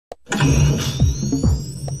Now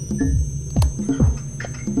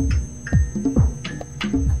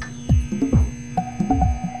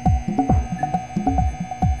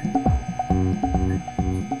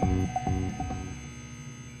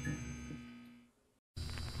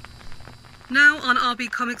on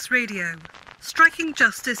RBComics Radio, striking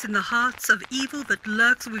justice in the hearts of evil that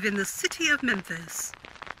lurks within the city of Memphis.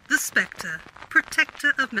 The Spectre,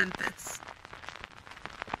 Protector of Memphis.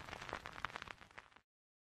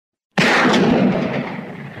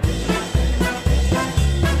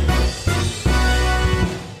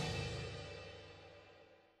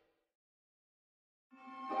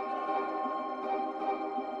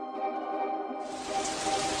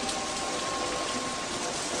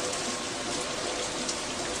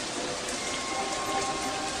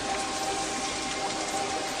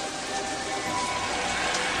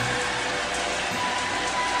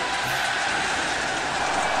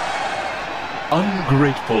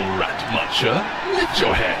 Ungrateful rat muncher, lift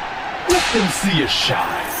your head. Let them see you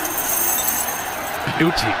shine.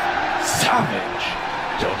 Beauty, savage.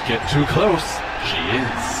 Don't get too close. She is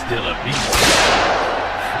still a beast.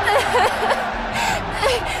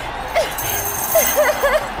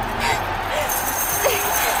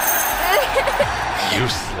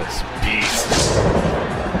 Useless beast.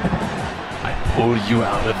 I pulled you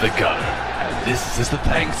out of the gutter, and this is the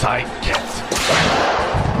thanks I get.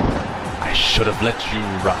 I should have let you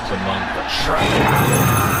rot among the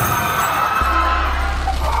trash.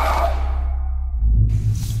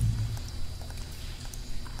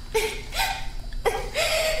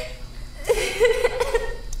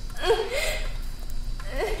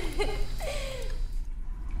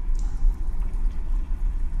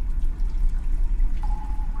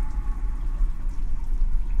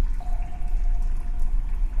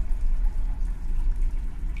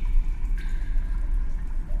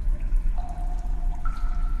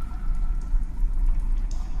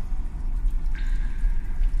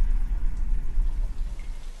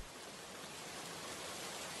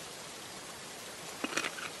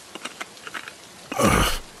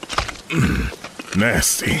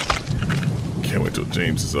 Nasty. Can't wait till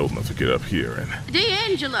James is old enough to get up here and...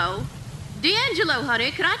 DeAngelo,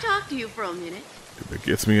 honey, can I talk to you for a minute? If it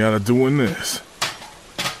gets me out of doing this.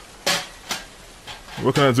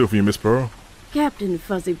 What can I do for you, Miss Pearl? Captain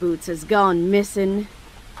Fuzzy Boots has gone missing.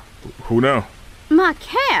 Who now? My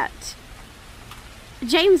cat.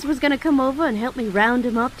 James was gonna come over and help me round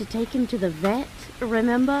him up to take him to the vet,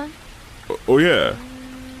 remember? Oh yeah.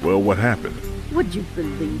 Well, what happened? Would you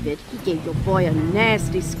believe it? He gave your boy a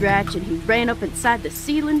nasty scratch and he ran up inside the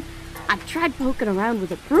ceiling. I tried poking around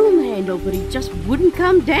with a broom handle, but he just wouldn't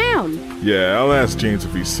come down. Yeah, I'll ask James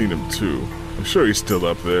if he's seen him too. I'm sure he's still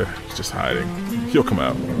up there. He's just hiding. He'll come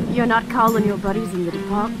out. You're not calling your buddies in the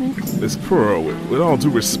department? Miss Pearl, with all due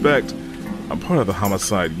respect, I'm part of the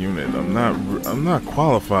homicide unit. I'm not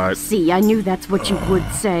qualified. See, I knew that's what you would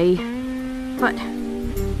say. But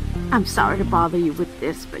I'm sorry to bother you with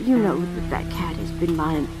this, but you know that cat has been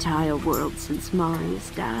my entire world since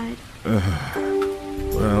Maurice died.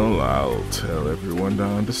 Well, I'll tell everyone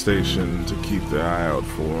down at the station to keep their eye out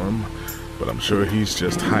for him, but I'm sure he's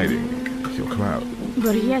just hiding. He'll come out.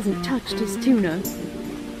 But he hasn't touched his tuna.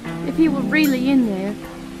 If he were really in there,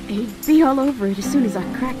 he'd be all over it as soon as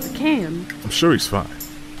I cracked the can. I'm sure he's fine.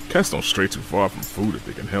 Cats don't stray too far from food if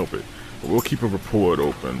they can help it. But we'll keep a report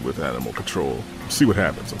open with animal control. See what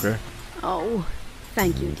happens, okay? Oh,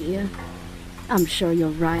 thank you, dear. I'm sure you're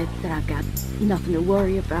right that I've got nothing to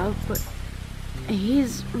worry about, but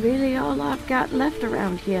he's really all I've got left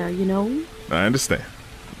around here, you know? I understand.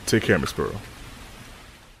 Take care, Miss Pearl.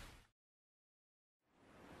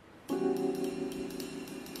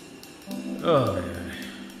 Oh, man.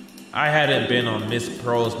 I hadn't been on Miss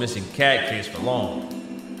Pearl's missing cat case for long,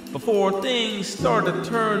 before things started to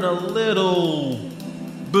turn a little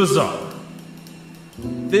bizarre.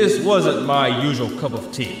 This wasn't my usual cup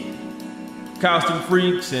of tea. Costume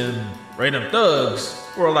freaks and random thugs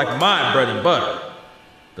were like my bread and butter.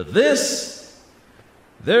 But this,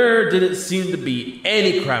 there didn't seem to be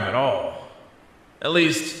any crime at all. At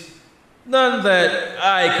least, none that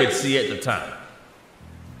I could see at the time.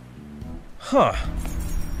 Huh.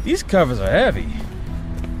 These covers are heavy.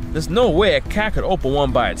 There's no way a cat could open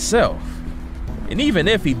one by itself. And even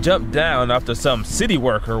if he jumped down after some city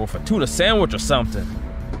worker with a tuna sandwich or something,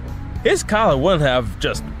 his collar wouldn't have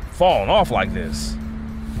just fallen off like this.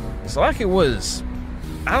 It's like it was,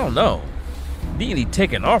 I don't know, neatly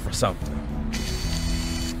taken off or something.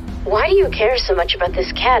 Why do you care so much about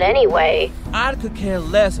this cat anyway? I could care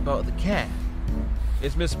less about the cat.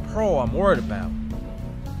 It's Miss Pearl I'm worried about.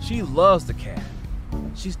 She loves the cat.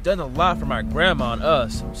 She's done a lot for my grandma and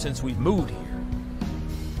us since we've moved here.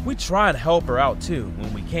 We try to help her out too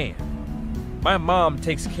when we can. My mom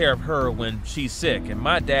takes care of her when she's sick, and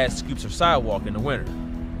my dad scoops her sidewalk in the winter.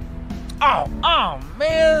 Oh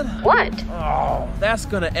man! What? Oh, that's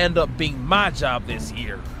gonna end up being my job this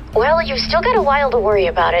year. Well, you've still got a while to worry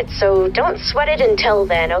about it, so don't sweat it until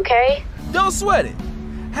then, okay? Don't sweat it.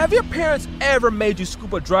 Have your parents ever made you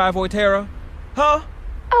scoop a driveway, Tara? Huh?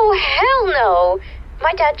 Oh, hell no!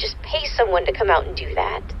 My dad just pays someone to come out and do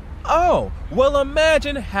that. Oh, well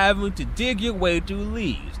imagine having to dig your way through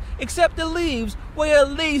leaves, except the leaves weigh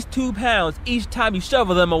at least 2 pounds each time you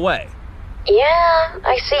shovel them away. Yeah,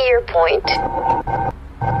 I see your point.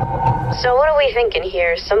 So what are we thinking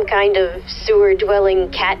here? Some kind of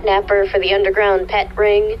sewer-dwelling catnapper for the underground pet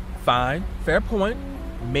ring? Fine, fair point.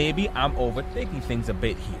 Maybe I'm overthinking things a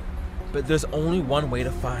bit here, but there's only one way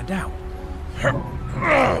to find out. I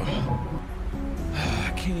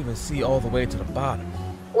can't even see all the way to the bottom.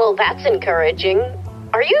 Well, that's encouraging.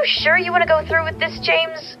 Are you sure you want to go through with this,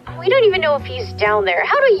 James? We don't even know if he's down there.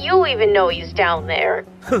 How do you even know he's down there?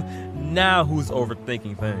 Now who's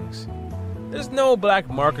overthinking things? There's no black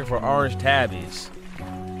market for orange tabbies,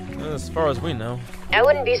 as far as we know. I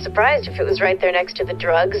wouldn't be surprised if it was right there next to the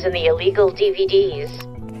drugs and the illegal DVDs.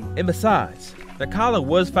 And besides, the collar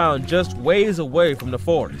was found just ways away from the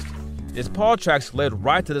forest. His paw tracks led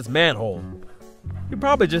right to this manhole. He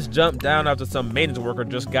probably just jumped down after some maintenance worker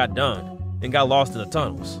just got done and got lost in the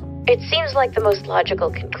tunnels. It seems like the most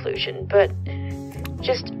logical conclusion, but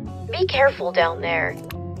just be careful down there.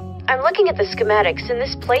 I'm looking at the schematics, and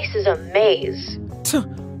this place is a maze.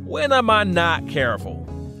 When am I not careful?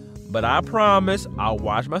 But I promise I'll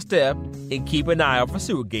watch my step and keep an eye out for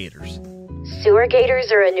sewer gators. Sewer gators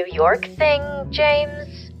are a New York thing,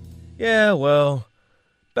 James? Yeah, well,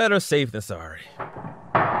 better safe than sorry.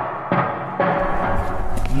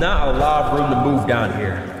 Not a lot of room to move down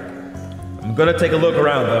here. I'm gonna take a look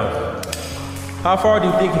around, though. How far do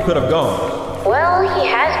you think he could have gone? Well, he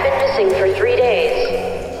has been missing for 3 days.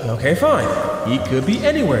 Okay, fine. He could be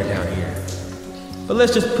anywhere down here. But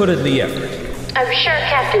let's just put in the effort. I'm sure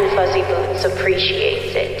Captain Fuzzy Boots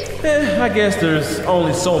appreciates it. I guess there's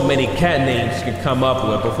only so many cat names you can come up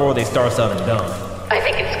with before they start sounding dumb. I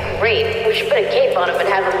think it's great. We should put a cape on him and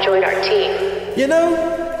have him join our team. You know,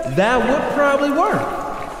 that would probably work.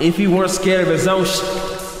 If he weren't scared of his own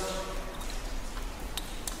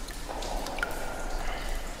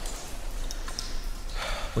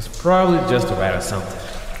was probably just a rat or something.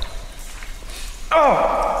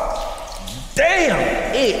 Oh! Damn!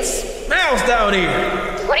 It smells down here!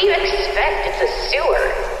 What do you expect? It's a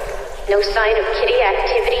sewer. No sign of kitty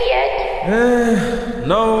activity yet?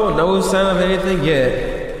 No sign of anything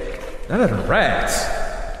yet. Not even rats.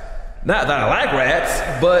 Not that I like rats,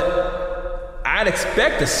 but I'd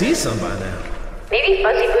expect to see some by now. Maybe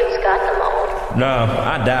Fuzzy Boots got them all. No,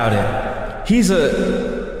 I doubt it. He's a...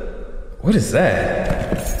 What is that?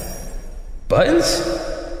 Buttons?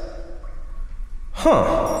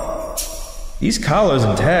 Huh. These collars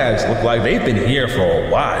and tags look like they've been here for a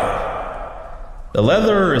while. The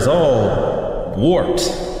leather is all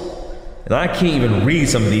warped, and I can't even read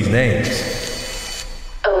some of these names.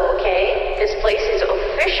 Okay, this place is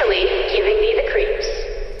officially giving me the creeps.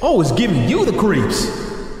 Oh, it's giving you the creeps.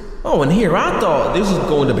 Oh, and here I thought this was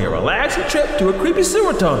going to be a relaxing trip to a creepy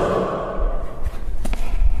sewer tunnel.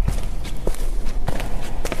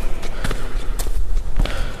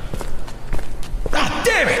 Ah,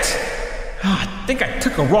 damn it! I think I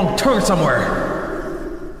took a wrong turn somewhere.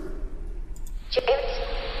 James?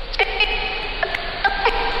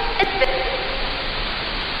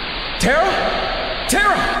 Tara?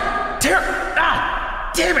 Tara! Tara!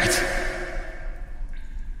 Ah, damn it!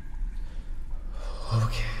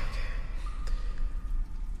 Okay.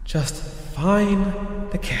 Just find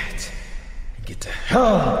the cat and get the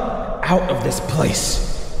hell out of this place.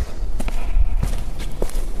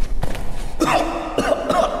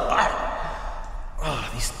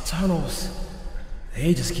 These tunnels,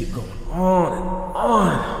 they just keep going on and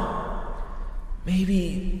on.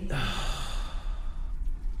 Maybe...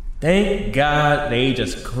 Thank God they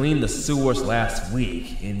just cleaned the sewers last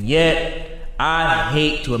week, and yet I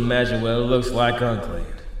hate to imagine what it looks like uncleaned.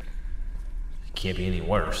 It can't be any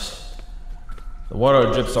worse. The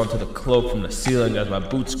water drips onto the cloak from the ceiling as my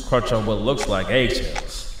boots crunch on what looks like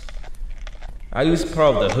eggshells. I use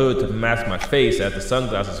part of the hood to mask my face as the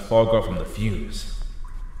sunglasses fog off from the fumes.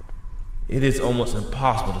 It is almost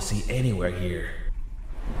impossible to see anywhere here.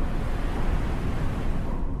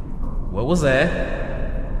 What was that?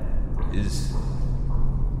 Is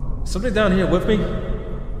somebody down here with me?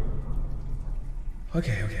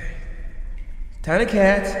 Okay. Tiny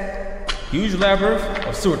cat, huge labyrinth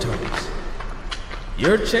of sewer tunnels.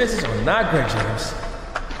 Your chances are not great, James.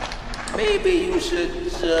 Maybe you should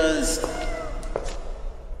just...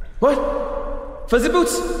 What? Fuzzy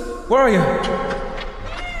Boots? Where are you?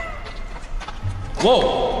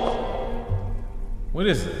 Whoa! What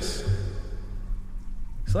is this?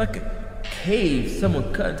 It's like a cave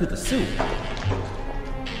someone cut into the sewer.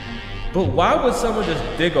 But why would someone just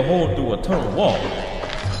dig a hole through a tunnel wall?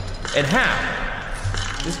 And how?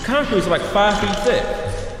 This concrete is like 5 feet thick.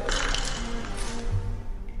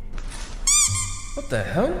 What the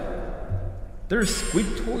hell? There's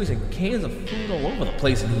squeak toys and cans of food all over the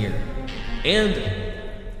place in here. And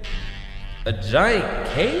a giant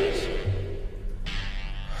cage?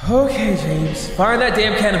 Okay, James, find that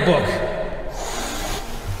damn can of book.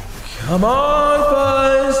 Come on,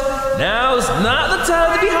 Fuzz. Now's not the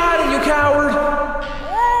time to be hiding, you coward.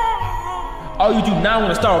 Oh, you do not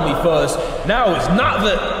want to start with me, Fuzz. Now is not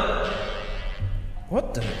the...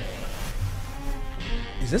 What the...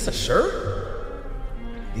 Is this a shirt?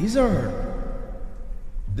 These are...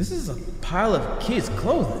 This is a pile of kids'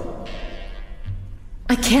 clothing.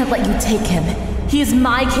 I can't let you take him. He is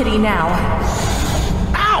my kitty now.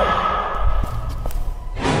 Ow!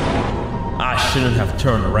 I shouldn't have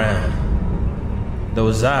turned around.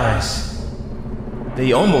 Those eyes,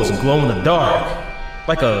 they almost glow in the dark,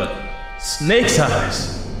 like a snake's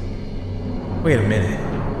eyes. Wait a minute.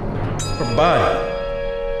 Her body.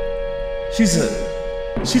 She's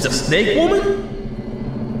a snake woman?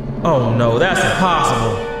 Oh no, that's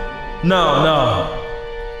impossible. No.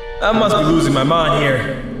 I must be losing my mind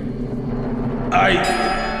here.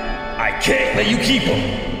 I can't let you keep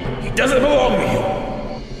him. He doesn't belong to you.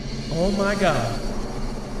 Oh my God.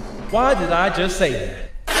 Why did I just say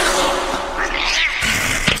that?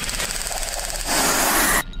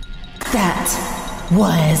 That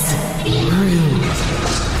was rude.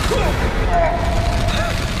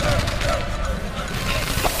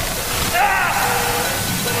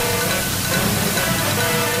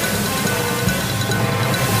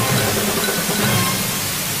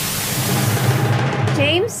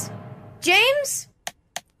 James?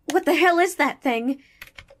 What the hell is that thing?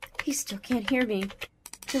 He still can't hear me.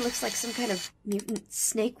 It looks like some kind of mutant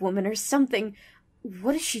snake woman or something.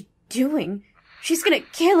 What is she doing? She's gonna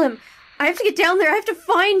kill him. I have to get down there. I have to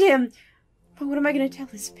find him. But what am I gonna tell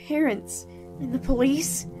his parents? And the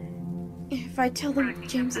police? If I tell them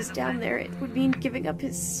James is down there, it would mean giving up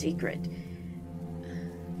his secret.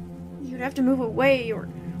 He would have to move away, or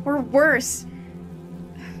worse.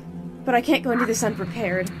 But I can't go into this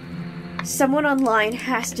unprepared. Someone online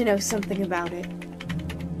has to know something about it.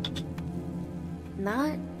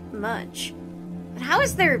 Not much. But how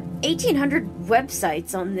is there 1,800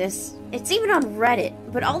 websites on this? It's even on Reddit,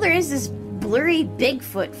 but all there is blurry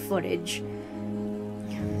Bigfoot footage.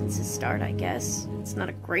 It's a start, I guess. It's not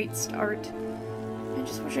a great start. I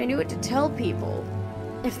just wish I knew what to tell people.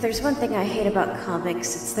 If there's one thing I hate about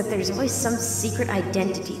comics, it's that there's always some secret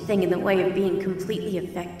identity thing in the way of being completely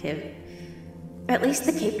effective. At least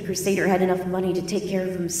the Caped Crusader had enough money to take care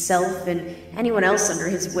of himself and anyone else under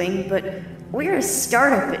his wing, but we're a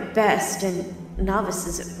startup at best and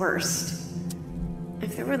novices at worst.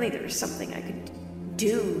 If there was something I could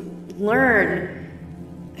do, learn...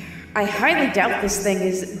 I highly doubt this thing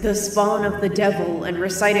is the spawn of the devil and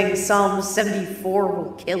reciting Psalm 74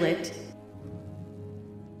 will kill it.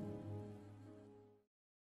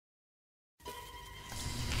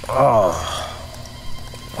 Oh,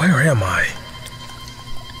 where am I?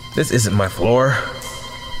 This isn't my floor.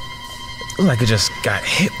 It looks like I just got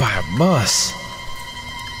hit by a bus.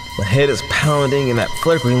 My head is pounding and that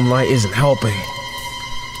flickering light isn't helping.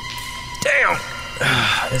 Damn!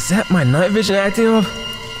 Is that my night vision acting up?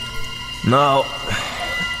 No,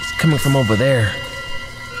 it's coming from over there.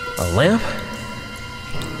 A lamp?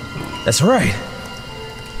 That's right.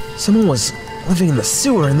 Someone was living in the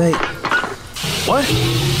sewer and they... What?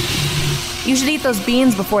 You should eat those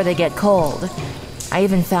beans before they get cold. I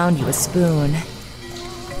even found you a spoon.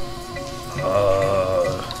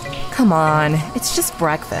 Come on, it's just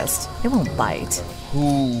breakfast. It won't bite.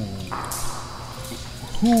 Who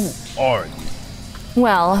are you?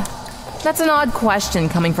 Well, that's an odd question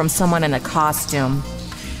coming from someone in a costume.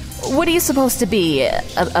 What are you supposed to be?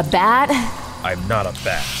 A bat? I'm not a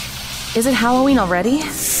bat. Is it Halloween already?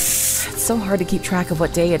 It's so hard to keep track of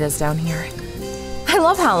what day it is down here. I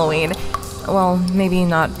love Halloween. Well, maybe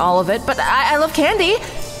not all of it, but I love candy.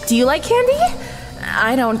 Do you like candy?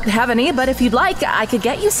 I don't have any, but if you'd like, I could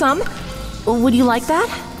get you some. Would you like that?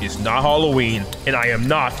 It's not Halloween, and I am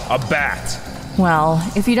not a bat. Well,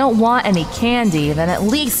 if you don't want any candy, then at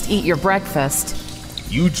least eat your breakfast.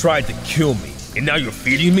 You tried to kill me, And now you're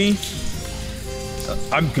feeding me?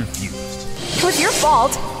 I'm confused. It was your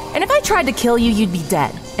fault. And if I tried to kill you, you'd be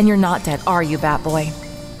dead. And you're not dead, are you, Batboy?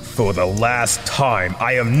 For the last time,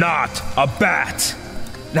 I am not a bat.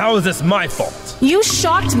 Now is this my fault? You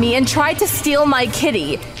shocked me and tried to steal my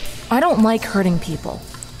kitty. I don't like hurting people,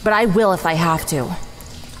 but I will if I have to.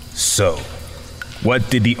 So, what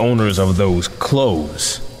did the owners of those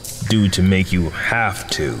clothes do to make you have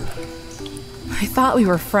to? I thought we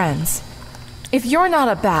were friends. If you're not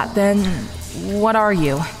a bat, then what are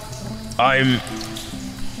you? I'm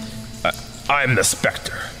the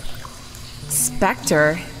Spectre.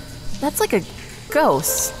 Spectre? That's like a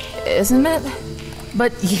ghost, isn't it?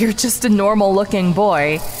 But you're just a normal-looking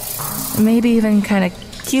boy. Maybe even kind of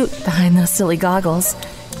cute behind those silly goggles.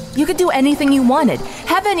 You could do anything you wanted,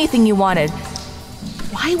 have anything you wanted.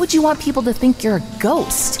 Why would you want people to think you're a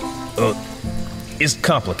ghost? It's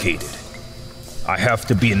complicated. I have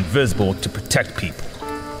to be invisible to protect people.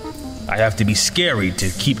 I have to be scary to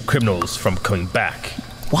keep criminals from coming back.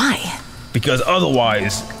 Why? Because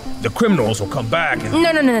otherwise, the criminals will come back and...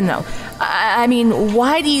 No. I mean,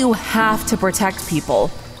 why do you have to protect people?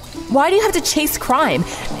 Why do you have to chase crime?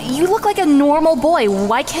 You look like a normal boy.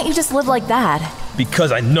 Why can't you just live like that?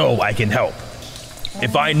 Because I know I can help.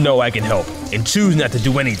 If I know I can help and choose not to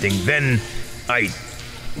do anything, then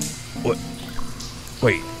What?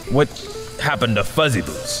 Wait, what happened to Fuzzy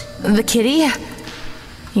Boots? The kitty?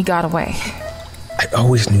 He got away. I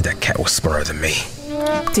always knew that cat was smarter than me.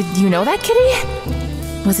 Did you know that kitty?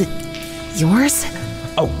 Was it yours?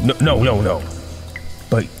 Oh, no.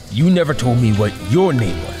 But you never told me what your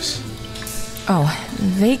name was. Oh,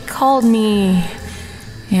 they called me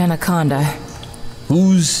Anaconda.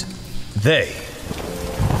 Who's they?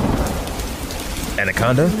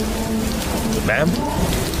 Anaconda? Ma'am?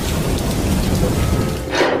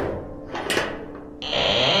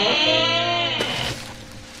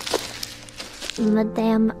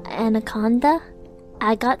 Madame Anaconda,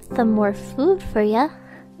 I got some more food for ya.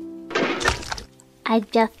 I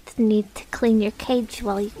just need to clean your cage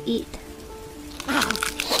while you eat.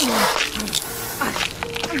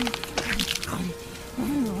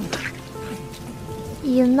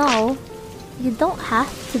 You know, you don't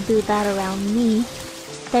have to do that around me.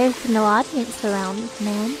 There's no audience around,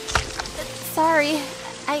 man. Sorry,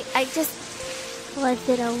 I just... Was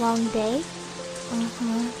it a long day?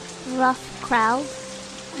 Rough crowd?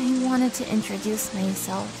 I wanted to introduce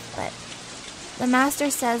myself, but the master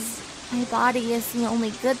says my body is the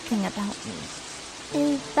only good thing about me.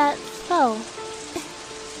 Is that so?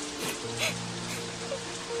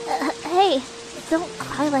 Hey, don't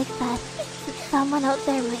cry like that. Someone out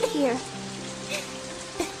there might hear.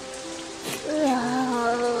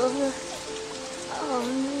 Oh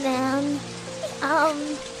man.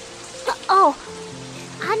 Oh,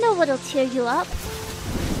 I know what'll cheer you up.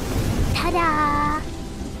 Ta-da!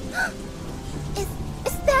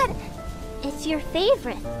 Is that... It's your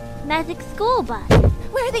favorite, Magic School Bus.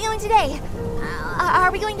 Where are they going today?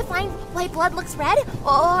 Are we going to find why blood looks red?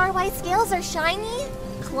 Or why scales are shiny?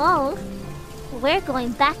 Close. We're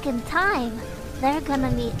going back in time. They're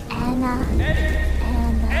gonna meet Anna.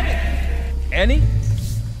 Annie!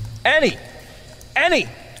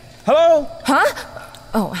 Hello? Huh?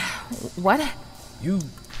 Oh, what? You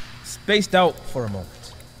spaced out for a moment.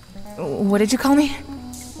 What did you call me?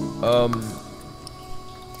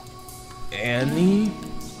 Annie?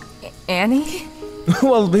 Annie?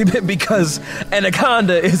 Well, because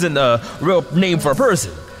Anaconda isn't a real name for a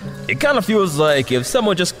person. It kind of feels like if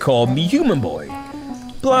someone just called me Human Boy.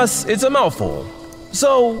 Plus, it's a mouthful.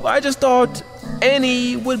 So, I just thought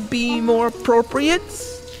Annie would be more appropriate?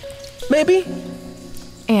 Maybe?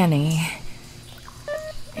 Annie.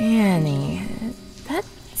 That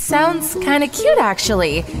sounds kind of cute,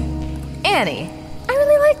 actually. Annie. I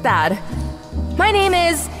really like that. My name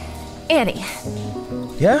is Annie.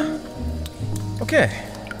 Yeah? Okay.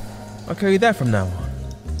 I'll carry that from now on.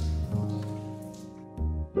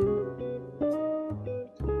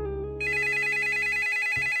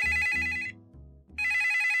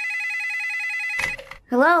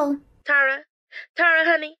 Hello? Tara,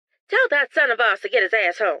 honey, tell that son of ours to get his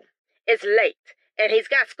ass home. It's late, and he's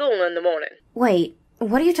got school in the morning. Wait,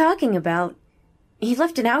 what are you talking about? He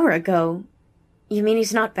left an hour ago. You mean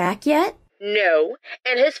he's not back yet? No,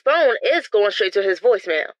 and his phone is going straight to his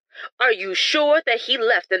voicemail. Are you sure that he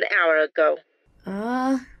left an hour ago?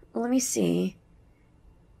 Let me see.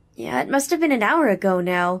 Yeah, it must have been an hour ago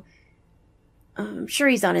now. I'm sure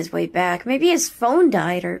he's on his way back. Maybe his phone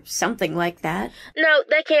died or something like that. No,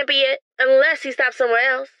 that can't be it, unless he stopped somewhere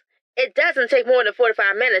else. It doesn't take more than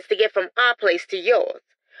 45 minutes to get from our place to yours.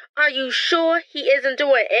 Are you sure he isn't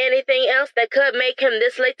doing anything else that could make him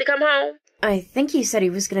this late to come home? I think he said he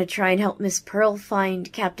was gonna try and help Miss Pearl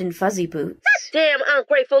find Captain Fuzzy Boots. That damn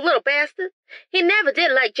ungrateful little bastard. He never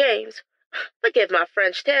did like James. Forgive my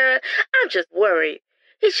French, Tara. I'm just worried.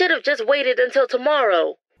 He should have just waited until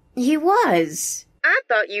tomorrow. He was. I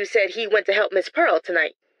thought you said he went to help Miss Pearl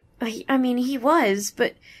tonight. I mean, he was,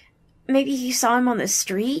 but maybe he saw him on the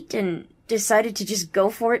street and decided to just go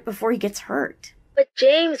for it before he gets hurt. But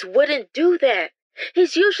James wouldn't do that.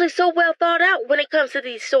 He's usually so well thought out when it comes to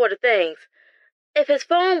these sort of things. If his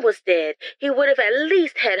phone was dead, he would have at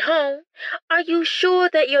least head home. Are you sure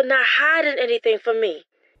that you're not hiding anything from me?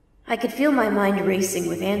 I could feel my mind racing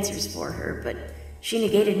with answers for her, but she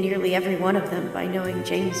negated nearly every one of them by knowing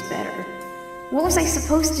James better. What was I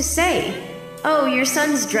supposed to say? Oh, your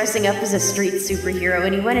son's dressing up as a street superhero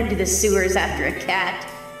and he went into the sewers after a cat.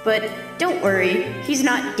 But don't worry, he's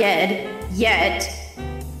not dead. Yet.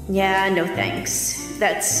 Yeah, no thanks.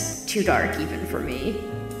 That's too dark even for me.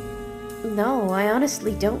 No, I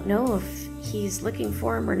honestly don't know if he's looking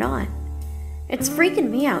for him or not. It's freaking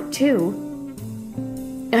me out, too.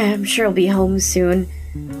 I'm sure he'll be home soon.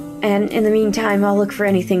 And in the meantime, I'll look for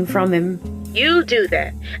anything from him. You do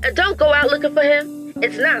that. And don't go out looking for him.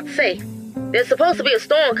 It's not safe. There's supposed to be a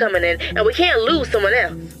storm coming in, and we can't lose someone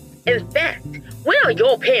else. In fact, when are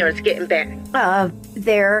your parents getting back?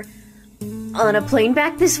 They're on a plane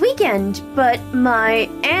back this weekend, but my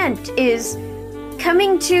aunt is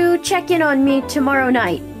coming to check in on me tomorrow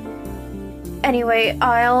night. Anyway,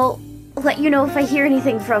 I'll let you know if I hear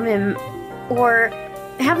anything from him, or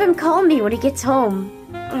have him call me when he gets home,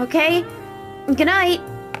 okay? Good night.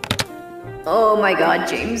 Oh my god,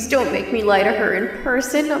 James, don't make me lie to her in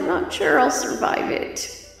person. I'm not sure I'll survive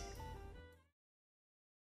it.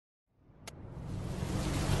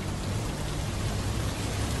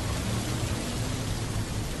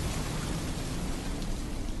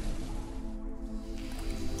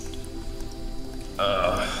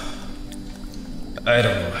 I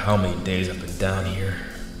don't know how many days I've been down here,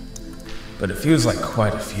 but it feels like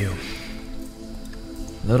quite a few.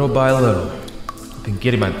 Little by little, I've been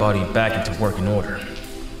getting my body back into working order.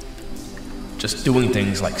 Just doing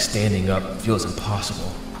things like standing up feels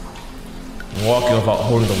impossible. Walking without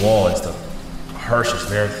holding the wall is the harshest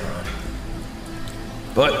marathon.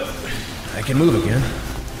 But I can move again.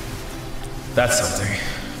 That's something.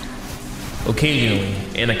 Occasionally,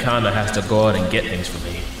 Anaconda has to go out and get things for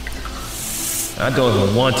me. I don't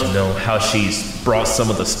even want to know how she's brought some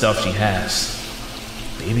of the stuff she has.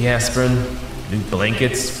 Baby aspirin, new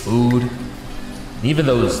blankets, food, and even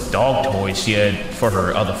those dog toys she had for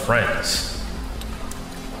her other friends.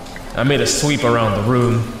 I made a sweep around the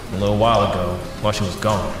room a little while ago while she was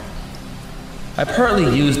gone. I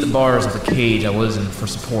partly used the bars of the cage I was in for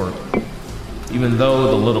support. Even though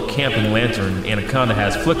the little camping lantern Anaconda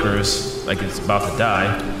has flickers like it's about to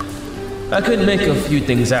die, I couldn't make a few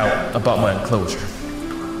things out about my enclosure.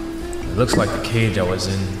 It looks like the cage I was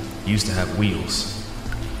in used to have wheels.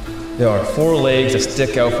 There are 4 legs that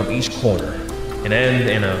stick out from each corner and end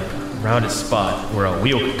in a rounded spot where a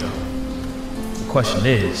wheel could go. The question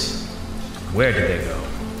is, where did they go?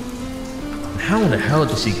 And how in the hell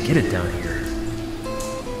did she get it down here?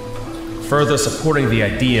 Further supporting the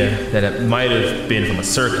idea that it might have been from a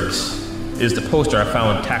circus is the poster I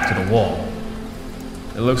found tacked to the wall.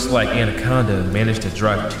 It looks like Anaconda managed to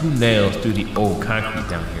drive 2 nails through the old concrete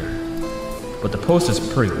down here. But the poster's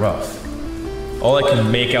pretty rough. All I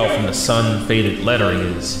can make out from the sun-faded lettering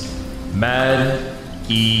is Mad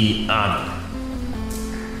E Ionie.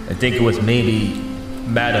 I think it was maybe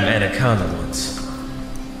Madame Anaconda once.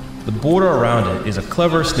 The border around it is a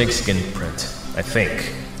clever snakeskin print, I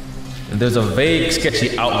think. And there's a vague,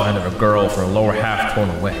 sketchy outline of a girl with her lower half torn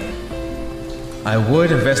away. I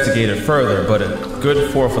would investigate it further, but a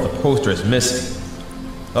good fourth of the poster is missing.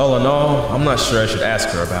 All in all, I'm not sure I should ask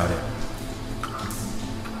her about it.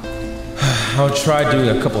 I'll try doing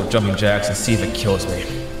a couple of jumping jacks and see if it kills me.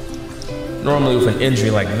 Normally with an injury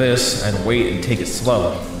like this, I'd wait and take it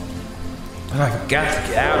slow. But I've got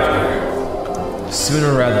to get out of here,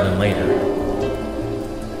 sooner rather than later.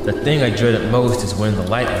 The thing I dreaded most is when the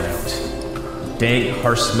light went out. The dank,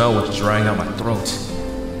 harsh smell was drying out my throat.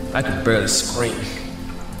 I could barely scream.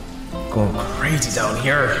 Going crazy down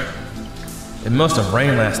here. It must have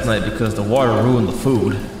rained last night because the water ruined the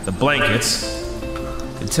food, the blankets.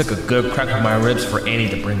 It took a good crack of my ribs for Annie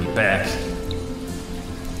to bring me back.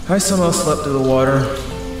 I somehow slept through the water.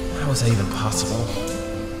 How was that even possible?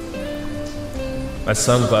 My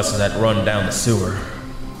sunglasses had run down the sewer.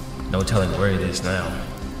 No telling where it is now.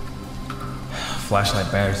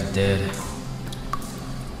 Flashlight batteries are dead.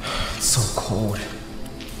 It's so cold.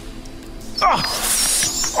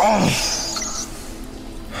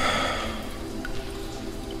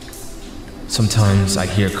 Sometimes I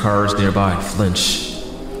hear cars nearby and flinch.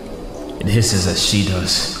 It hisses as she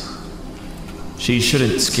does. She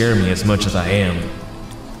shouldn't scare me as much as I am.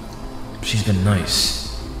 She's been nice.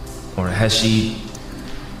 Or has she?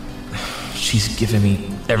 She's given me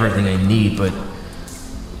everything I need, but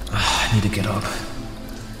I need to get up.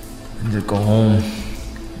 I need to go home.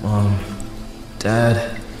 Mom,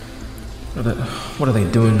 Dad, what are they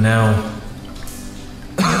doing now?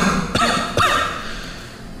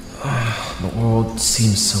 The world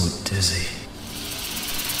seems so dizzy.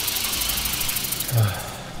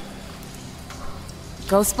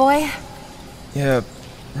 Ghost boy? Yeah,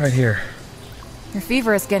 right here. Your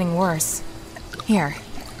fever is getting worse. Here.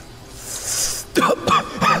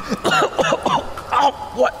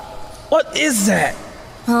 What is that?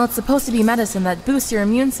 Well, it's supposed to be medicine that boosts your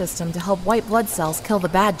immune system to help white blood cells kill the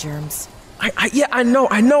bad germs. I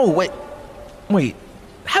know. Wait,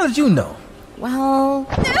 how did you know? Well...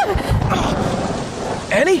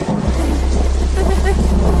 Annie?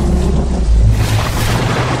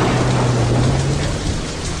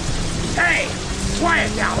 Hey!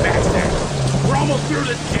 Quiet down back there! We're almost through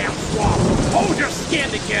this damn swamp! Hold your skin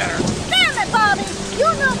together! Damn it, Bobby!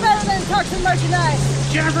 You know better than toxic merchandise!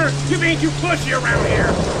 Jennifer, you being too pushy around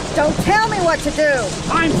here! Don't tell me what to do!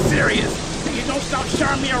 I'm serious! If you don't stop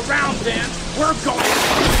showing me around then, we're going...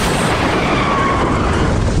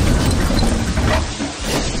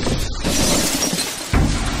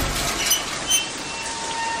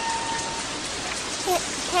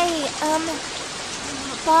 Hey,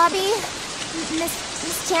 Bobby?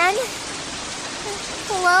 Miss Chen?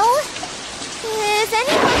 Hello? Is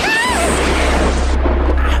anyone...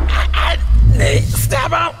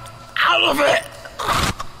 Step out of it!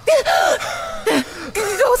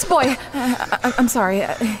 Ghost boy! I'm sorry.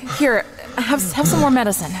 Here, have some more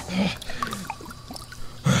medicine.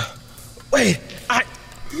 Wait,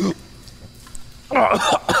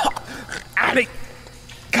 Annie,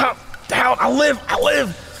 calm down. I live.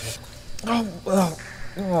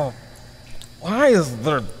 Oh, why is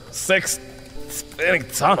there 6 spinning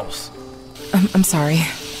tunnels? I'm sorry.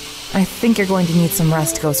 I think you're going to need some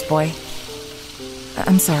rest, Ghost Boy.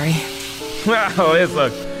 I'm sorry. No,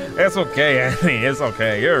 it's okay, Annie. It's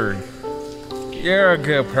okay. You're a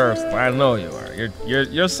good person. I know you are.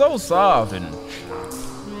 You're so soft and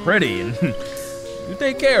pretty, and you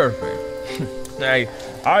take care of me. I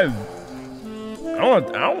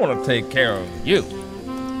want to take care of you.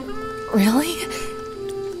 Really?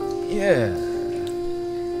 Yeah.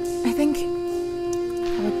 I think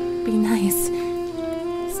that would be nice.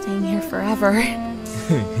 Staying here forever.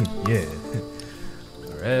 Yeah.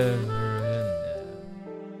 Forever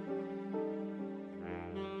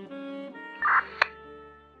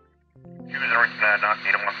and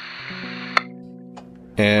ever.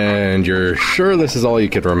 And you're sure this is all you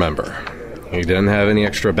could remember? You didn't have any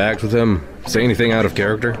extra bags with him? Say anything out of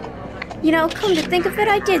character? You know, come to think of it,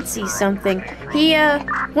 I did see something. He,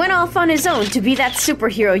 went off on his own to be that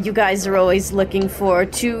superhero you guys are always looking for,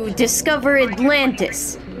 to discover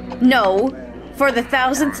Atlantis. No, for the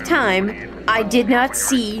 1000th time, I did not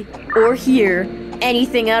see or hear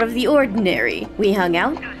anything out of the ordinary. We hung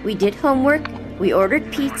out, we did homework, we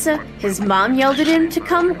ordered pizza, his mom yelled at him to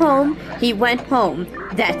come home, he went home.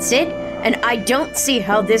 That's it, and I don't see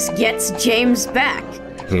how this gets James back.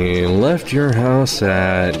 He left your house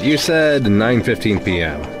at, you said, 9:15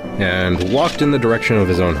 p.m., and walked in the direction of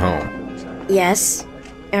his own home. Yes,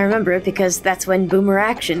 I remember it because that's when Boomer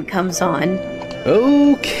Action comes on.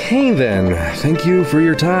 Okay then, thank you for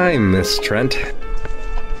your time, Miss Trent.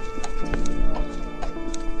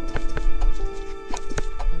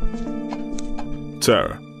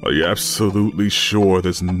 Tara, are you absolutely sure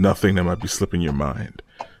there's nothing that might be slipping your mind?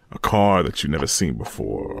 A car that you've never seen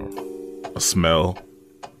before? A smell?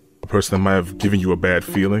 A person that might have given you a bad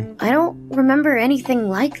feeling? I don't remember anything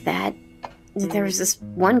like that. There was this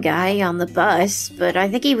one guy on the bus, but I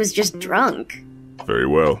think he was just drunk. Very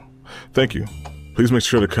well. Thank you. Please make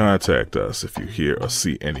sure to contact us if you hear or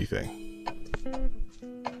see anything.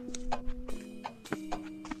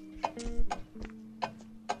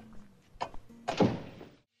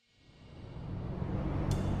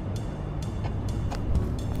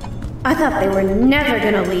 I thought they were never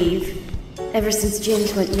gonna leave. Ever since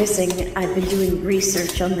James went missing, I've been doing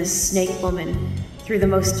research on this snake woman through the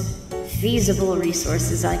most feasible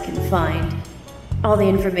resources I can find. All the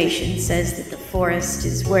information says that the forest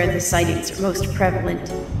is where the sightings are most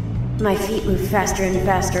prevalent. My feet move faster and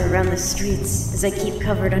faster around the streets as I keep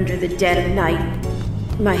covered under the dead of night.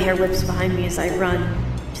 My hair whips behind me as I run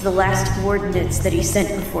to the last coordinates that he sent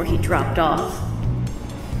before he dropped off.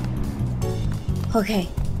 Okay.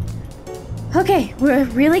 Okay, we're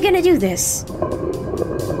really gonna do this.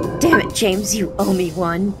 Damn it, James, you owe me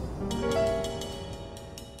one.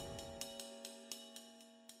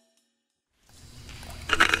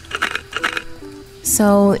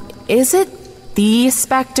 So, is it the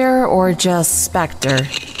Spectre or just Spectre?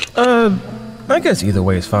 I guess either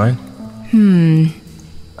way is fine.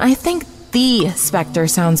 I think the Spectre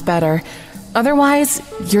sounds better. Otherwise,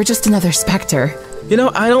 you're just another Spectre. You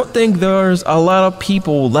know, I don't think there's a lot of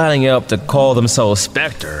people lining up to call themselves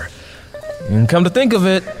Spectre. And come to think of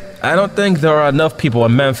it, I don't think there are enough people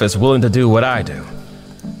in Memphis willing to do what I do.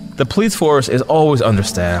 The police force is always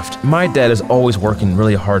understaffed. My dad is always working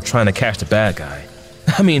really hard trying to catch the bad guy.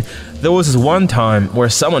 I mean, there was this one time where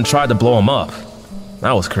someone tried to blow him up.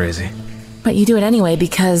 That was crazy. But you do it anyway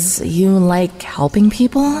because you like helping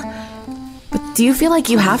people? But do you feel like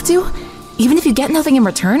you have to? Even if you get nothing in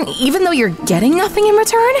return? Even though you're getting nothing in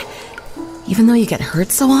return? Even though you get hurt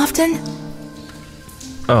so often?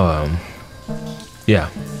 Yeah.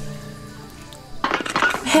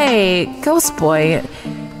 Hey, Ghost Boy.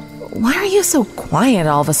 Why are you so quiet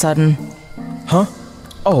all of a sudden? Huh?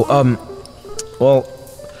 Well,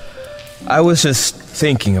 I was just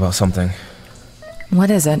thinking about something. What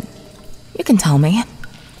is it? You can tell me.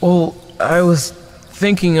 Well, I was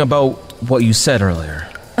thinking about what you said earlier.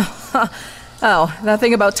 Oh, that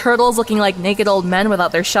thing about turtles looking like naked old men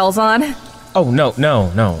without their shells on? Oh,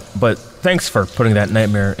 no. But thanks for putting that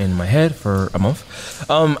nightmare in my head for a month.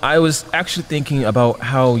 I was actually thinking about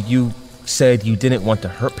how you said you didn't want to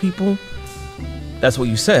hurt people. That's what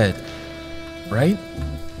you said, right?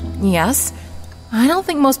 Yes. I don't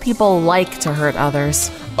think most people like to hurt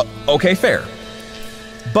others. Okay, fair.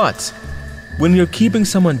 But when you're keeping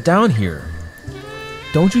someone down here,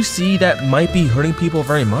 don't you see that might be hurting people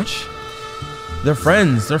very much? Their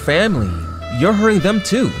friends, their family, you're hurting them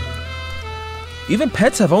too. Even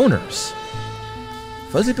pets have owners.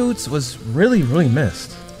 Fuzzy Boots was really, really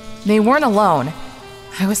missed. They weren't alone.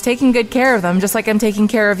 I was taking good care of them just like I'm taking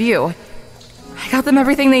care of you. I got them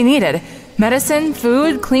everything they needed. Medicine,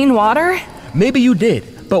 food, clean water. Maybe you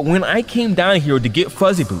did, but when I came down here to get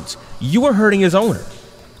Fuzzy Boots, you were hurting his owner.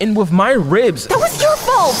 And with my ribs... That was your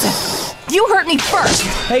fault! You hurt me first!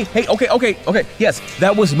 Hey, okay. Yes,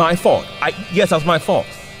 that was my fault. Yes, that was my fault.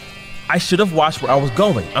 I should have watched where I was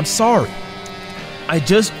going. I'm sorry. I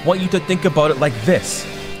just want you to think about it like this.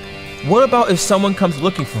 What about if someone comes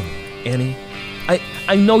looking for me, Annie?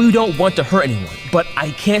 I know you don't want to hurt anyone, but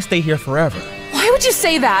I can't stay here forever. Why would you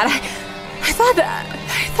say that? I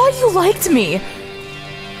thought you liked me.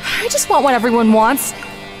 I just want what everyone wants,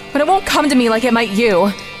 but it won't come to me like it might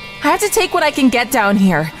you. I have to take what I can get down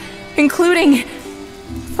here, including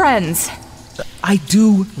friends. I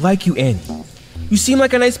do like you, Annie. You seem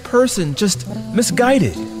like a nice person, just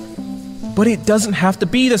misguided. But it doesn't have to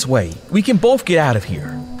be this way. We can both get out of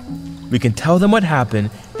here. We can tell them what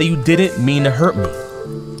happened, that you didn't mean to hurt me.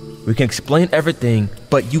 We can explain everything,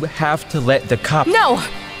 but you have to let the cops... No!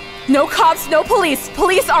 No cops, no police.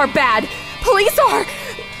 Police are bad. Police are...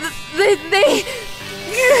 They...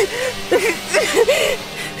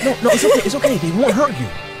 No, it's okay. They won't hurt you.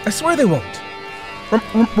 I swear they won't.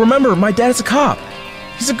 Remember, my dad's a cop.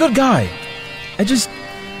 He's a good guy. I just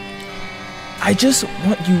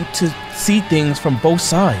want you to see things from both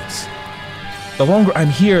sides. The longer I'm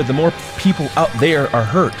here, the more people out there are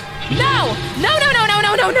hurt. No!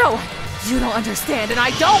 You don't understand, and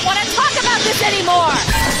I don't want to talk about this anymore!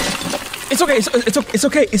 It's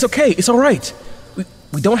okay. It's all right.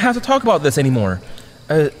 We don't have to talk about this anymore.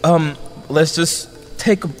 Let's just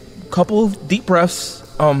take a couple of deep breaths.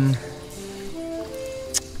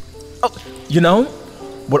 You know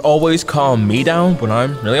what always calm me down when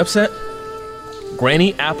I'm really upset?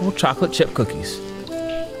 Granny apple chocolate chip cookies.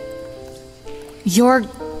 Your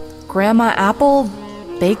Grandma Apple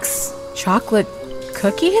bakes chocolate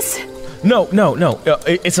cookies? No.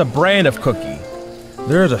 It's a brand of cookie.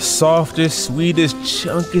 They're the softest, sweetest,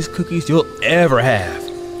 chunkiest cookies you'll ever have.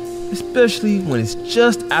 Especially when it's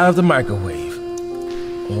just out of the microwave.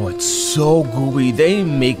 Oh, it's so gooey. They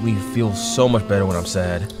make me feel so much better when I'm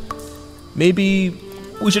sad. Maybe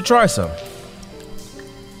we should try some.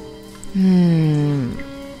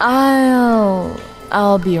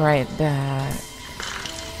 I'll be right back.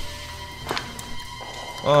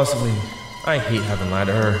 Honestly, I hate having lied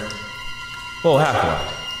to her. Well, half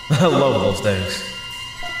lied. I love those things.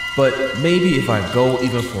 But maybe if I go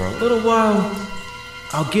even for a little while,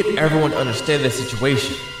 I'll get everyone to understand the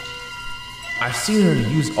situation. I've seen her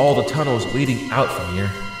use all the tunnels leading out from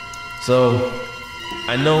here, so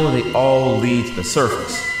I know they all lead to the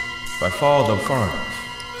surface if I follow them far enough.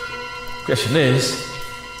 Question is,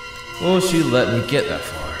 Will she let me get that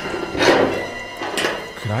far?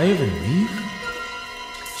 Could I even leave?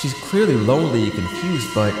 She's clearly lonely and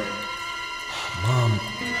confused, but... Mom,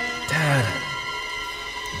 Dad...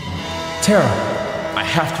 Tara! I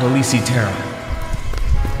have to at least see Tara.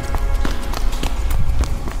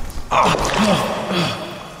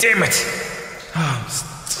 Damn it! I'm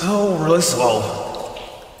so really slow.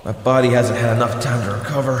 My body hasn't had enough time to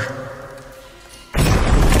recover.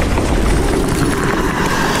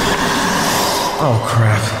 Oh,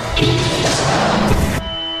 crap.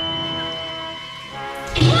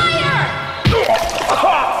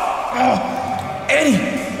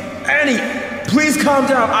 Annie, please calm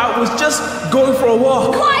down. I was just going for a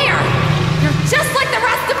walk. Liar! You're just like the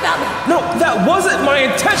rest of them! No, that wasn't my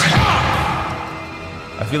intention!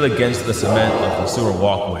 I feel against the cement of the sewer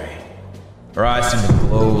walkway. Her eyes seem to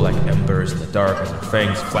glow like embers in the dark as her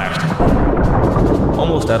fangs flashed.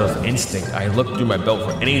 Almost out of instinct, I looked through my belt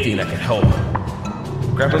for anything that could help.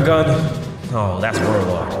 Grappling gun? Oh, that's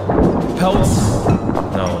warlock. Pelts?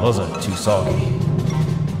 No, those are too soggy.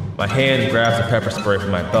 My hand grabs the pepper spray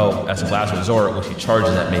from my belt as a last resort when she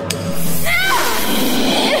charges at me.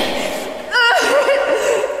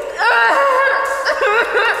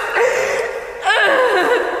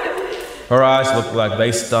 Her eyes looked like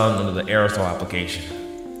they stung under the aerosol application.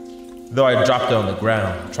 Though I dropped it on the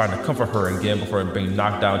ground, trying to comfort her again before being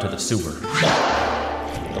knocked down to the sewer.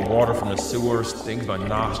 The water from the sewer stings my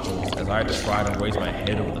nostrils as I try to raise my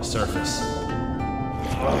head over the surface.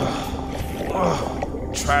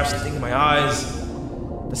 Trash stinging my eyes.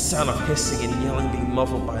 The sound of hissing and yelling being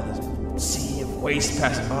muffled by the sea of waste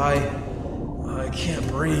passing by. I can't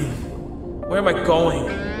breathe. Where am I going?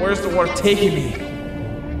 Where's the water taking me?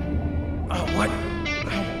 What?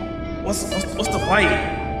 What's the light?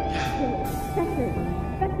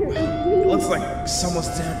 It looks like someone's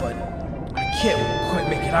there, but I can't quite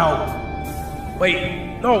make it out.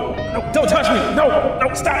 Wait, no, don't touch me!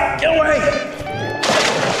 No, stop! Get away!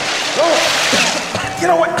 No! Get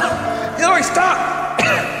away, stop!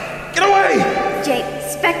 Get away!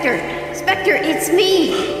 Spectre, it's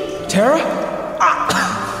me! Tara?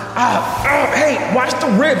 Hey, watch the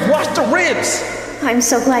ribs! I'm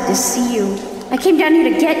so glad to see you. I came down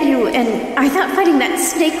here to get you, and I thought fighting that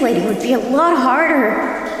snake lady would be a lot harder.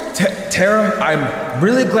 Tara, I'm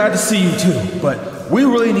really glad to see you too, but we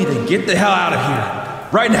really need to get the hell out of here.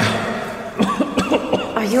 Right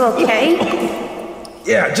now. Are you okay?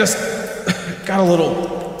 Yeah, just got a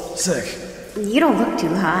little sick. You don't look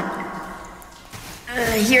too hot.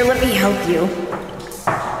 Here, let me help you.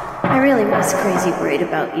 I really was crazy worried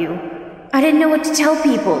about you. I didn't know what to tell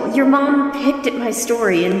people. Your mom picked at my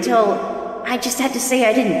story until I just had to say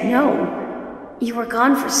I didn't know. You were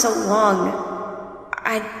gone for so long.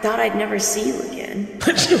 I thought I'd never see you again.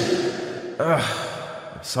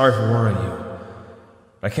 I'm sorry for worrying you.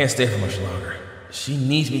 I can't stay for much longer. She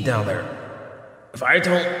needs me down there. If I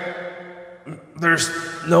don't... There's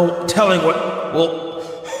no telling what...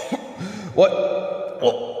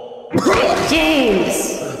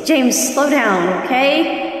 James, slow down,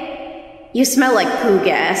 okay? You smell like poo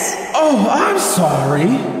gas. Oh, I'm sorry.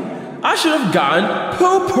 I should have gotten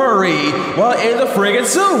poo-pourri while in the friggin'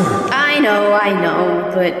 sewer. I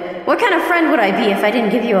know, but what kind of friend would I be if I didn't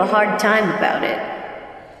give you a hard time about it?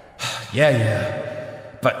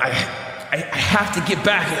 Yeah. But I have to get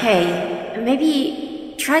back. Hey,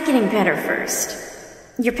 maybe try getting better first.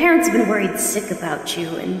 Your parents have been worried sick about you,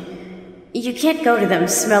 and you can't go to them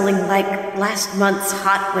smelling like last month's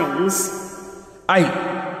hot wings.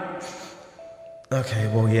 Okay,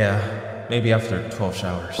 well, yeah. Maybe after 12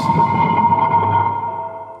 showers.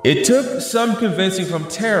 It took some convincing from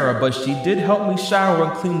Tara, but she did help me shower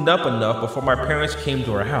and clean up enough before my parents came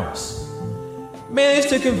to our house. Managed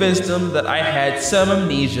to convince them that I had some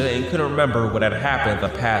amnesia and couldn't remember what had happened the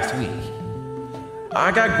past week.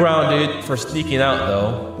 I got grounded for sneaking out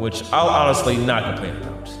though, which I'll honestly not complain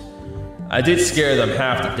about. I did scare them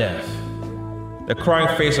half to death. The crying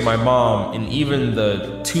face of my mom and even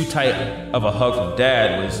the too tight of a hug from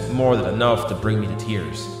Dad was more than enough to bring me to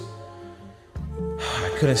tears. I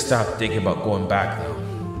couldn't stop thinking about going back though.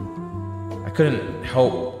 I couldn't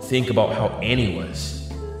help think about how Annie was.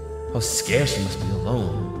 How scared she must be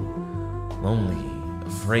alone. Lonely,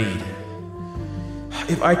 afraid.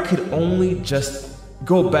 If I could only just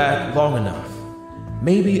go back long enough,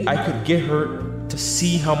 maybe I could get her to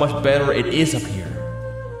see how much better it is up here.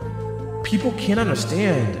 People can't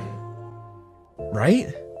understand,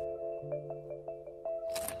 right?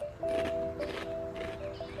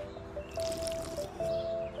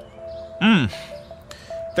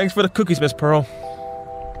 Thanks for the cookies, Miss Pearl.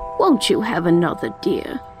 Won't you have another,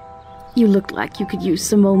 dear? You look like you could use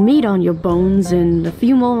some more meat on your bones and a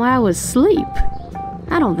few more hours sleep.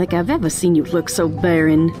 I don't think I've ever seen you look so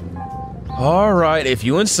barren. Alright, if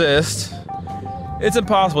you insist. It's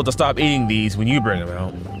impossible to stop eating these when you bring them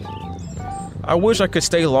out. I wish I could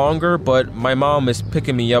stay longer, but my mom is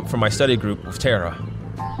picking me up from my study group with Tara.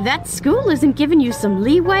 That school isn't giving you some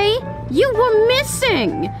leeway? You were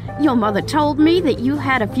missing! Your mother told me that you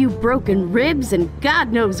had a few broken ribs and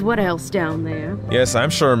God knows what else down there. Yes, I'm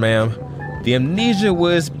sure, ma'am. The amnesia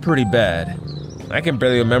was pretty bad. I can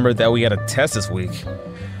barely remember that we had a test this week.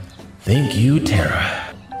 Thank you,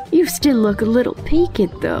 Tara. You still look a little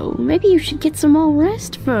peaked, though. Maybe you should get some more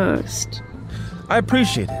rest first. I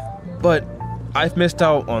appreciate it, but I've missed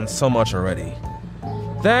out on so much already.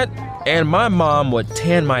 That and my mom would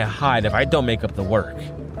tan my hide if I don't make up the work.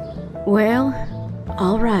 Well,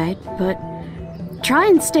 alright, but try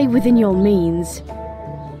and stay within your means.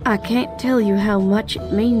 I can't tell you how much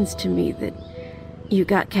it means to me that you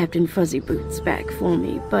got Captain Fuzzy Boots back for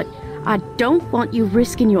me, but I don't want you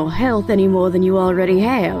risking your health any more than you already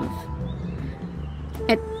have.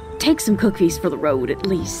 And take some cookies for the road, at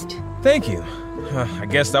least. Thank you. I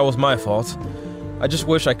guess that was my fault. I just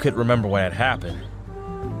wish I could remember what had happened.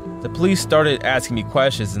 The police started asking me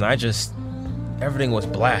questions and everything was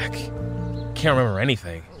black. Can't remember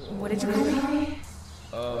anything. What did you call me?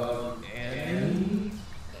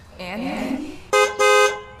 Annie?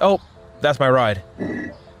 Oh, that's my ride.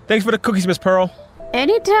 Thanks for the cookies, Miss Pearl.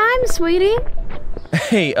 Anytime, sweetie.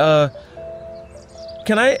 Hey,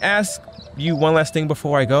 can I ask you one last thing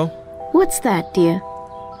before I go? What's that, dear?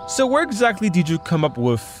 So where exactly did you come up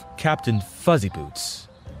with Captain Fuzzy Boots?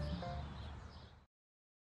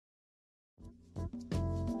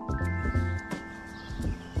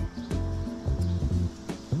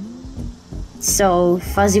 So,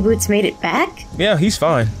 Fuzzy Boots made it back? Yeah, he's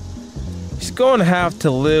fine. He's going to have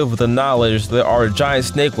to live with the knowledge there are giant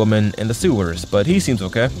snake women in the sewers, but he seems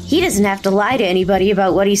okay. He doesn't have to lie to anybody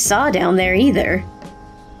about what he saw down there either.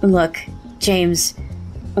 Look, James,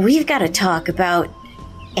 we've got to talk about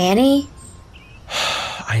Annie.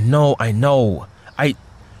 I know.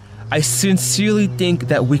 I sincerely think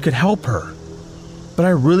that we could help her. But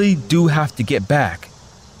I really do have to get back.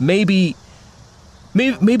 Maybe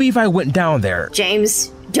if I went down there. James,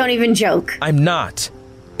 don't even joke. I'm not.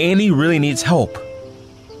 Annie really needs help.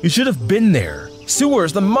 You should have been there.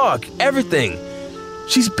 Sewers, the muck, everything.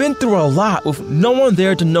 She's been through a lot with no one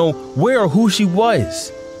there to know where or who she was.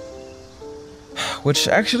 Which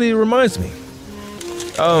actually reminds me.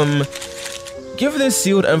 Give this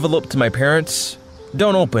sealed envelope to my parents.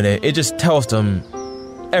 Don't open it. It just tells them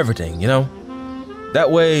everything, you know? That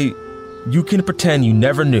way, you can pretend you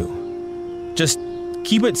never knew. Just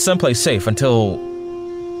keep it someplace safe until,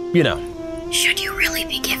 you know. Should you really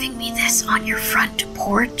be giving me this on your front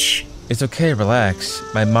porch? It's okay, relax.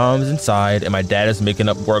 My mom's inside and my dad is making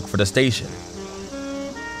up work for the station.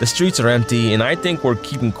 The streets are empty and I think we're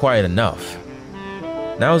keeping quiet enough.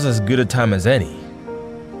 Now's as good a time as any.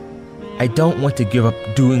 I don't want to give up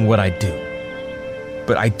doing what I do.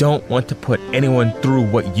 But I don't want to put anyone through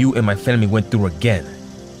what you and my family went through again.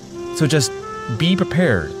 So just be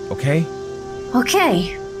prepared, okay?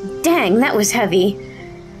 Okay. Dang, that was heavy.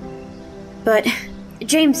 But,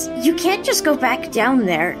 James, you can't just go back down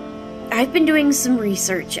there. I've been doing some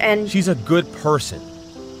research and... She's a good person.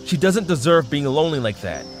 She doesn't deserve being lonely like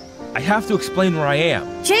that. I have to explain where I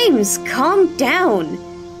am. James, calm down.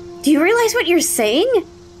 Do you realize what you're saying?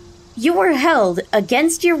 You were held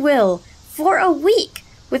against your will for a week,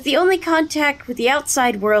 with the only contact with the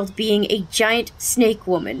outside world being a giant snake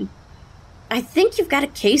woman. I think you've got a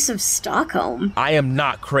case of Stockholm. I am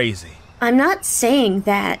not crazy. I'm not saying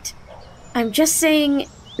that. I'm just saying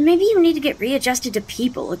maybe you need to get readjusted to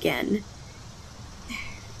people again.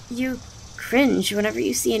 You cringe whenever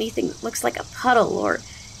you see anything that looks like a puddle or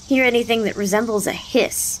hear anything that resembles a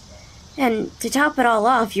hiss. And to top it all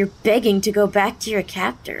off, you're begging to go back to your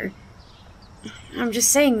captor. I'm just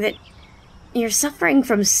saying that you're suffering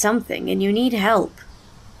from something and you need help.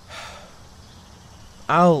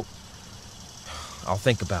 I'll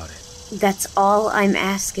think about it. That's all I'm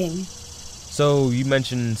asking. So, you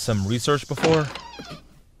mentioned some research before?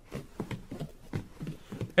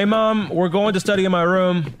 Hey, Mom, we're going to study in my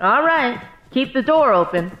room. All right. Keep the door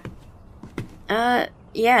open.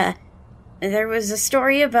 Yeah. There was a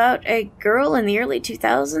story about a girl in the early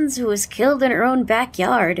 2000s who was killed in her own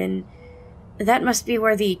backyard, and that must be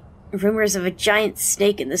where the rumors of a giant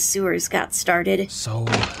snake in the sewers got started. So,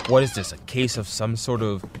 what is this, a case of some sort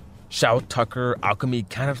of Shao Tucker alchemy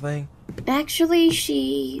kind of thing? Actually,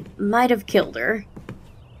 she might have killed her.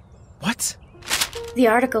 What? The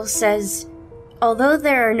article says Although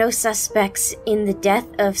there are no suspects in the death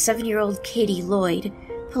of 7-year-old Katie Lloyd,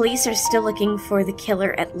 police are still looking for the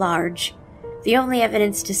killer at large. The only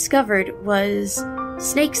evidence discovered was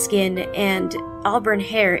snakeskin and auburn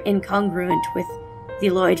hair incongruent with the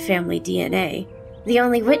Lloyd family DNA. The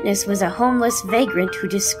only witness was a homeless vagrant who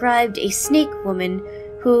described a snake woman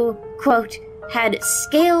who, quote, had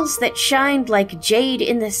scales that shined like jade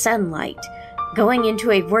in the sunlight, going into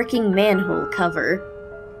a working manhole cover.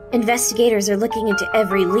 Investigators are looking into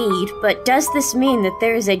every lead, but does this mean that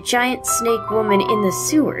there is a giant snake woman in the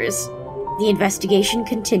sewers? The investigation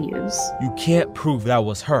continues. You can't prove that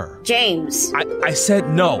was her. James! I said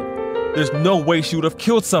no. There's no way she would have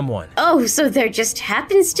killed someone. Oh, so there just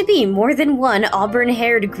happens to be more than one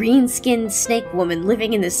auburn-haired, green-skinned snake woman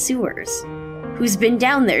living in the sewers, who's been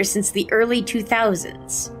down there since the early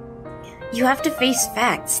 2000s. You have to face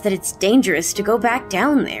facts that it's dangerous to go back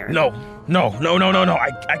down there. No.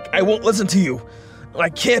 I won't listen to you. I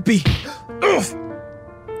can't be. Ugh.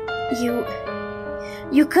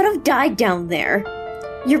 You could have died down there.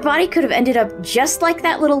 Your body could have ended up just like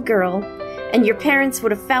that little girl, and your parents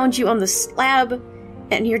would have found you on the slab,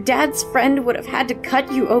 and your dad's friend would have had to cut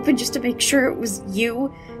you open just to make sure it was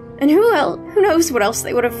you, and who knows what else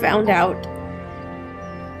they would have found out.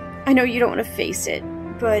 I know you don't want to face it,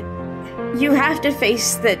 but you have to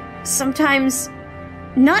face that sometimes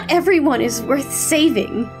not everyone is worth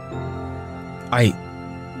saving.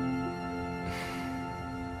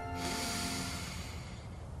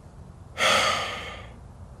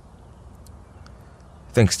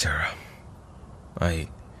 Thanks, Tara. I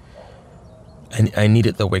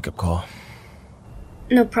needed the wake-up call.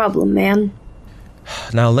 No problem, man.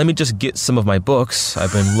 Now let me just get some of my books.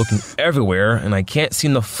 I've been looking everywhere, and I can't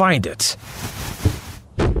seem to find it.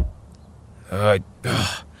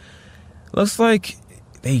 Looks like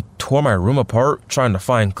they tore my room apart trying to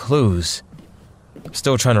find clues.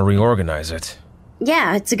 Still trying to reorganize it.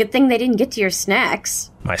 Yeah, it's a good thing they didn't get to your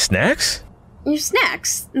snacks. My snacks? Your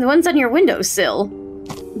snacks. The ones on your windowsill.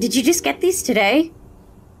 Did you just get these today?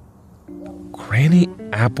 Granny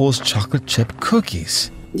Apple's chocolate chip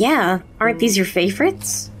cookies. Yeah, aren't these your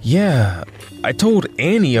favorites? Yeah, I told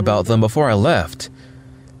Annie about them before I left,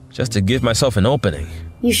 just to give myself an opening.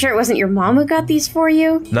 You sure it wasn't your mom who got these for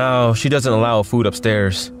you? No, she doesn't allow food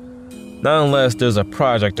upstairs. Not unless there's a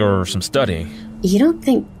project or some studying. You don't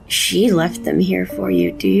think she left them here for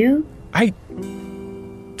you, do you? I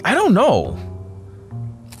don't know.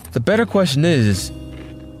 The better question is,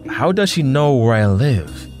 how does she know where I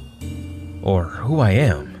live? Or who I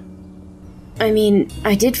am? I mean,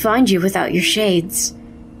 I did find you without your shades.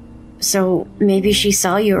 So maybe she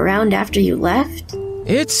saw you around after you left?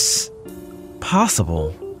 It's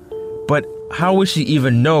possible. But how would she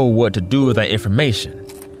even know what to do with that information?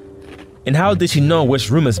 And how did she know which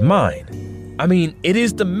room is mine? I mean, it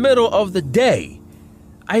is the middle of the day.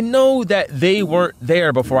 I know that they weren't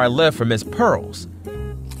there before I left for Miss Pearl's.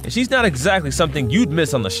 And she's not exactly something you'd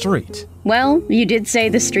miss on the street. Well, you did say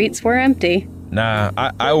the streets were empty. Nah,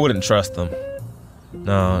 I wouldn't trust them.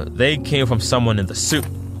 No, they came from someone in the suit.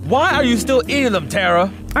 Why are you still eating them,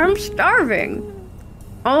 Tara? I'm starving.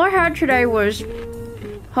 All I had today was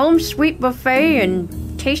home sweet buffet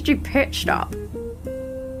and tasty pit stop.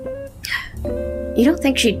 You don't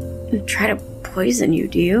think she'd try to poison you,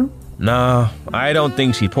 do you? Nah, I don't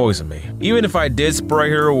think she'd poison me. Even if I did spray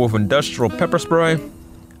her with industrial pepper spray,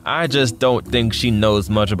 I just don't think she knows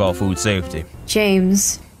much about food safety.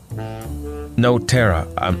 James. No, Tara,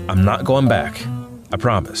 I'm not going back. I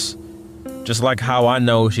promise. Just like how I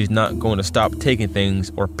know she's not going to stop taking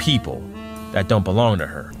things or people that don't belong to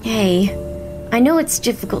her. Hey, I know it's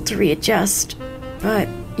difficult to readjust, but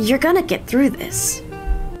you're gonna get through this.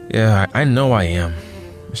 Yeah, I know I am.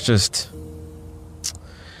 It's just...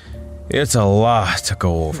 it's a lot to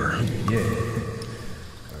go over.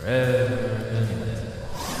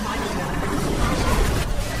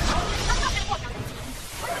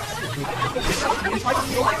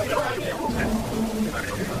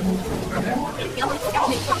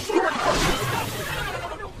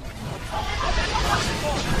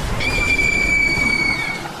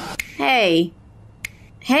 Hey.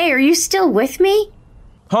 Hey, are you still with me?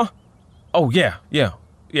 Huh? Oh, yeah.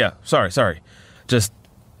 Sorry. Just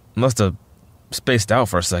must have spaced out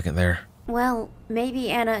for a second there. Well, maybe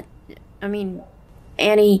Annie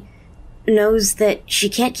knows that she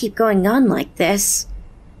can't keep going on like this.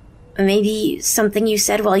 Maybe something you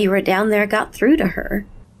said while you were down there got through to her.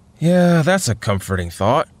 Yeah, that's a comforting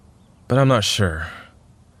thought, but I'm not sure.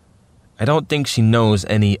 I don't think she knows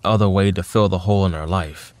any other way to fill the hole in her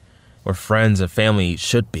life, where friends and family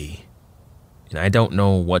should be, and I don't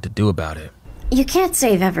know what to do about it. You can't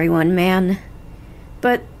save everyone, man.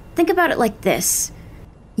 But think about it like this.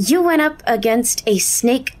 You went up against a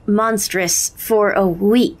snake monstrous for a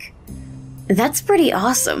week. That's pretty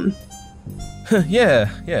awesome.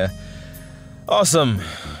 Yeah. Awesome.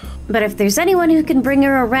 But if there's anyone who can bring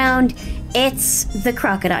her around, it's the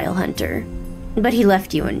crocodile hunter. But he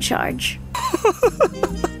left you in charge.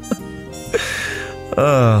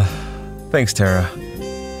 Thanks, Tara.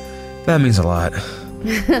 That means a lot.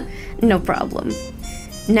 No problem.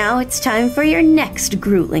 Now it's time for your next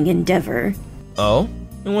grueling endeavor. Oh?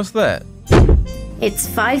 And what's that? It's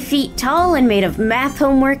 5 feet tall and made of math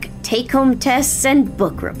homework, take-home tests, and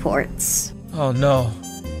book reports. Oh no.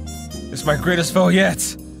 It's my greatest foe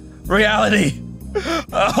yet. Reality.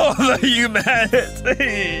 Oh, the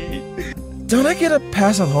humanity. Don't I get a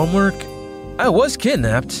pass on homework? I was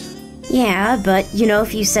kidnapped. Yeah, but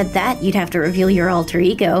if you said that, you'd have to reveal your alter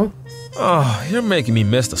ego. Oh, you're making me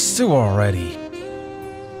miss the sewer already.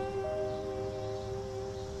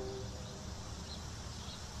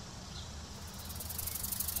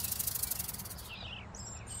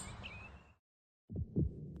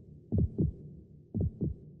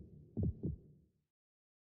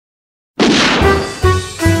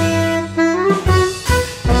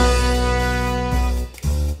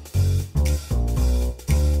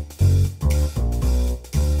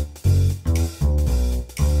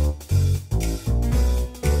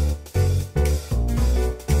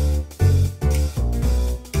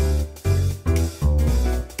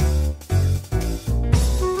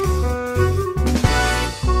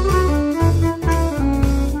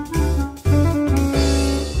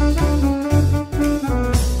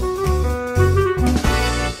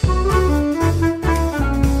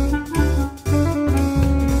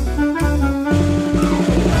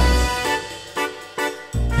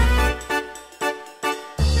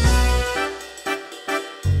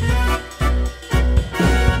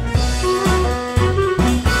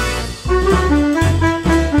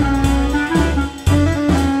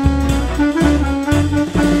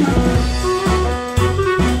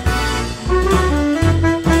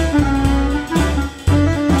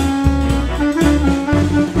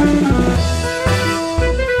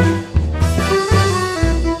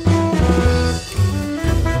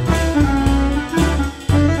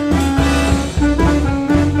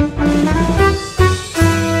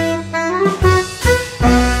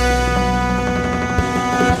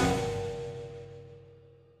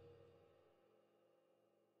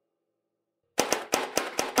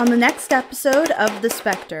 On the next episode of The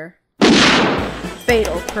Spectre,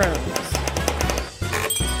 Fatal Prose.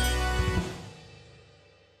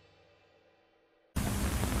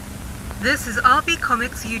 This is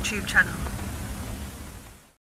RBComics YouTube channel.